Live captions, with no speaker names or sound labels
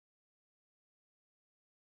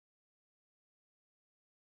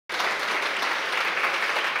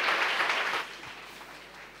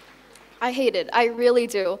I hate it, I really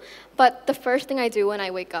do. But the first thing I do when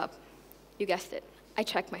I wake up, you guessed it, I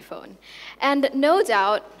check my phone. And no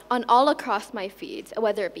doubt, on all across my feeds,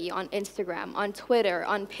 whether it be on Instagram, on Twitter,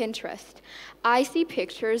 on Pinterest, I see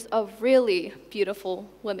pictures of really beautiful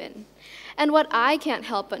women. And what I can't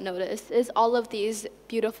help but notice is all of these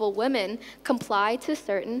beautiful women comply to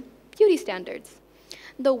certain beauty standards.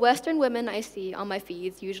 The Western women I see on my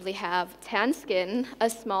feeds usually have tan skin, a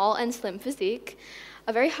small and slim physique,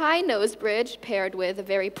 a very high nose bridge paired with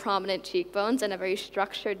very prominent cheekbones and a very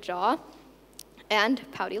structured jaw, and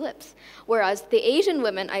pouty lips. Whereas the Asian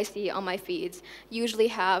women I see on my feeds usually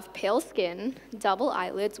have pale skin, double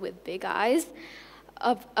eyelids with big eyes,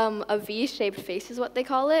 a V-shaped face is what they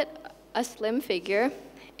call it, a slim figure,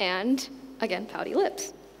 and, again, pouty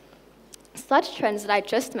lips. Such trends that I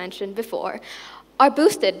just mentioned before are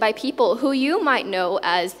boosted by people who you might know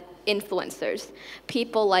as influencers.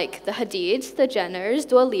 People like the Hadids, the Jenners,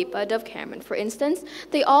 Dua Lipa, Dove Cameron, for instance,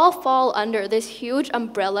 they all fall under this huge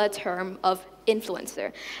umbrella term of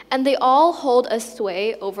influencer. And they all hold a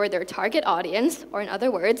sway over their target audience, or in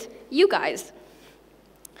other words, you guys.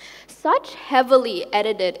 Such heavily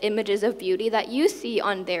edited images of beauty that you see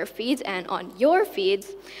on their feeds and on your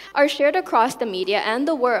feeds are shared across the media and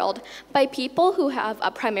the world by people who have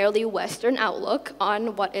a primarily Western outlook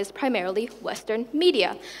on what is primarily Western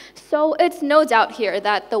media. So it's no doubt here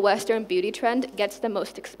that the Western beauty trend gets the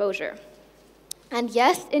most exposure. And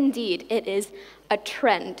yes, indeed, it is a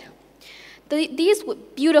trend. These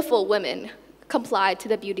beautiful women complied to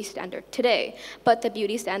the beauty standard today, but the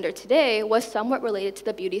beauty standard today was somewhat related to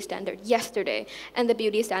the beauty standard yesterday, and the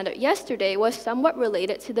beauty standard yesterday was somewhat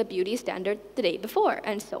related to the beauty standard the day before,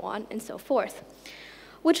 and so on and so forth.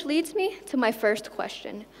 Which leads me to my first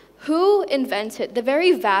question. Who invented the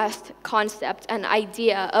very vast concept and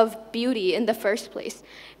idea of beauty in the first place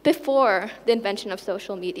before the invention of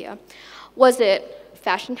social media? Was it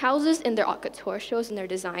fashion houses in their haute couture shows and their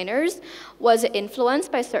designers? Was it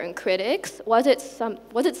influenced by certain critics? Was it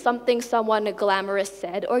something someone glamorous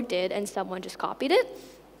said or did and someone just copied it?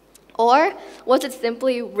 Or was it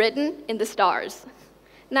simply written in the stars?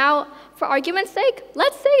 Now, for argument's sake,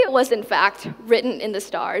 let's say it was in fact written in the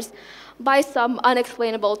stars. By some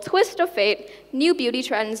unexplainable twist of fate, new beauty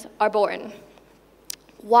trends are born.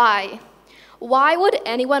 Why? Why would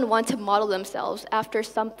anyone want to model themselves after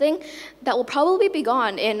something that will probably be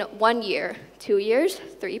gone in 1 year, 2 years,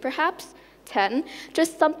 3 perhaps, 10,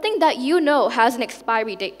 just something that you know has an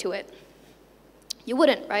expiry date to it? You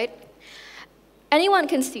wouldn't, right? Anyone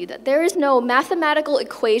can see that there is no mathematical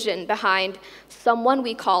equation behind someone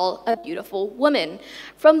we call a beautiful woman.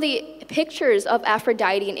 From the pictures of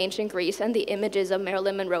Aphrodite in ancient Greece and the images of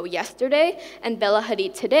Marilyn Monroe yesterday and Bella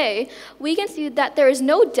Hadid today, we can see that there is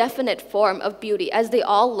no definite form of beauty as they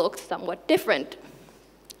all look somewhat different.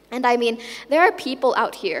 And I mean, there are people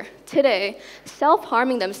out here today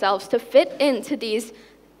self-harming themselves to fit into these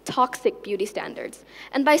toxic beauty standards.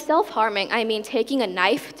 And by self-harming, I mean taking a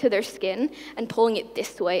knife to their skin and pulling it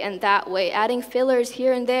this way and that way, adding fillers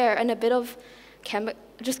here and there, and a bit of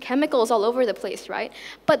just chemicals all over the place, right?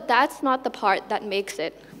 But that's not the part that makes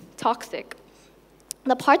it toxic.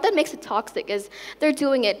 The part that makes it toxic is they're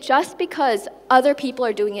doing it just because other people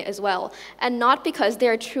are doing it as well, and not because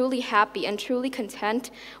they're truly happy and truly content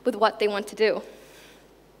with what they want to do.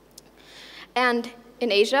 And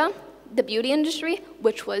in Asia, the beauty industry,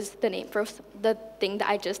 which was the name for the thing that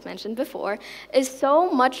I just mentioned before, is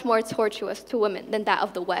so much more tortuous to women than that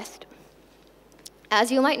of the West.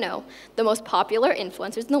 As you might know, the most popular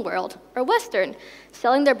influencers in the world are Western,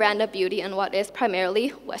 selling their brand of beauty in what is primarily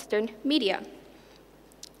Western media.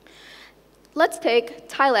 Let's take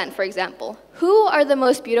Thailand, for example. Who are the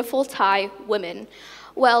most beautiful Thai women?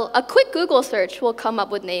 Well, a quick Google search will come up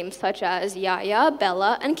with names such as Yaya,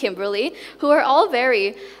 Bella, and Kimberly, who are all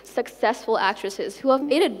very successful actresses who have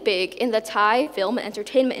made it big in the Thai film and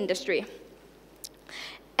entertainment industry.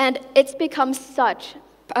 And it's become such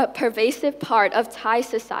a pervasive part of Thai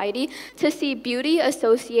society to see beauty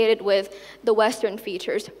associated with the Western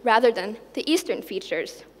features rather than the Eastern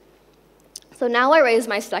features. So now I raise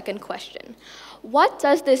my second question. What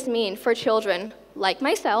does this mean for children like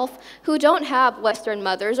myself who don't have Western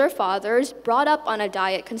mothers or fathers brought up on a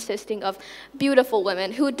diet consisting of beautiful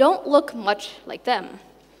women who don't look much like them?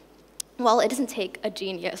 Well, it doesn't take a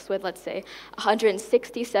genius with, let's say,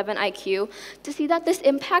 167 IQ to see that this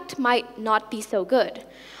impact might not be so good.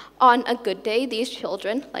 On a good day, these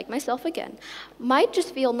children, like myself again, might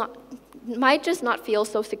just not feel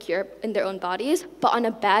so secure in their own bodies, but on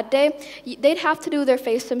a bad day, they'd have to do their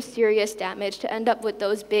face some serious damage to end up with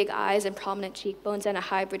those big eyes and prominent cheekbones and a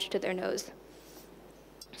high bridge to their nose.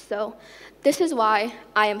 So this is why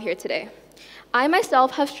I am here today. I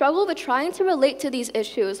myself have struggled with trying to relate to these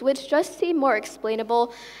issues, which just seem more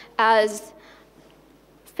explainable as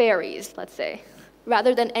fairies, let's say,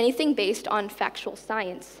 rather than anything based on factual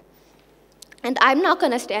science. And I'm not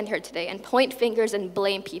going to stand here today and point fingers and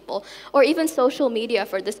blame people, or even social media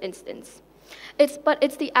for this instance. But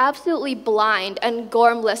it's the absolutely blind and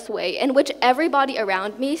gormless way in which everybody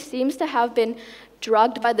around me seems to have been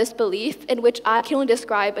drugged by this belief, in which I can only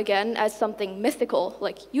describe again as something mythical,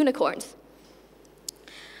 like unicorns.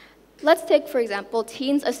 Let's take, for example,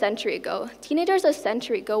 teens a century ago. Teenagers a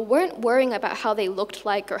century ago weren't worrying about how they looked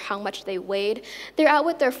like or how much they weighed. They're out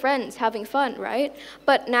with their friends having fun, right?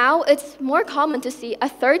 But now it's more common to see a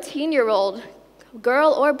 13-year-old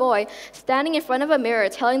girl or boy standing in front of a mirror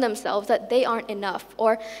telling themselves that they aren't enough,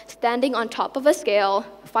 or standing on top of a scale,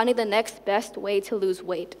 finding the next best way to lose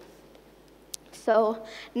weight. So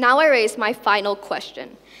now I raise my final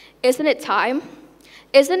question. Isn't it time?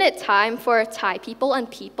 Isn't it time for Thai people and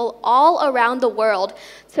people all around the world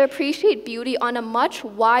to appreciate beauty on a much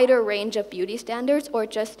wider range of beauty standards, or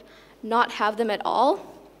just not have them at all?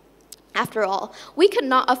 After all, we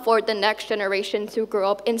cannot afford the next generation to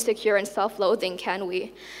grow up insecure and self-loathing, can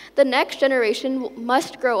we? The next generation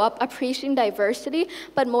must grow up appreciating diversity,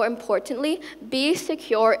 but more importantly, be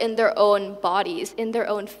secure in their own bodies, in their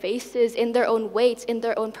own faces, in their own weights, in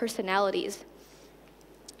their own personalities.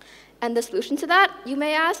 And the solution to that, you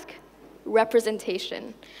may ask?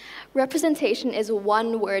 Representation. Representation is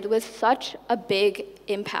one word with such a big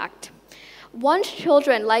impact. Once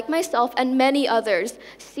children, like myself and many others,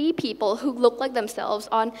 see people who look like themselves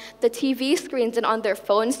on the TV screens and on their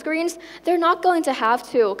phone screens, they're not going to have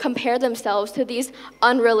to compare themselves to these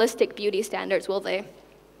unrealistic beauty standards, will they?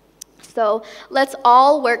 So let's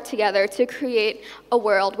all work together to create a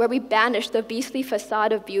world where we banish the beastly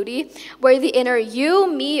facade of beauty, where the inner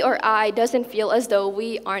you, me, or I doesn't feel as though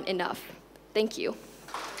we aren't enough. Thank you.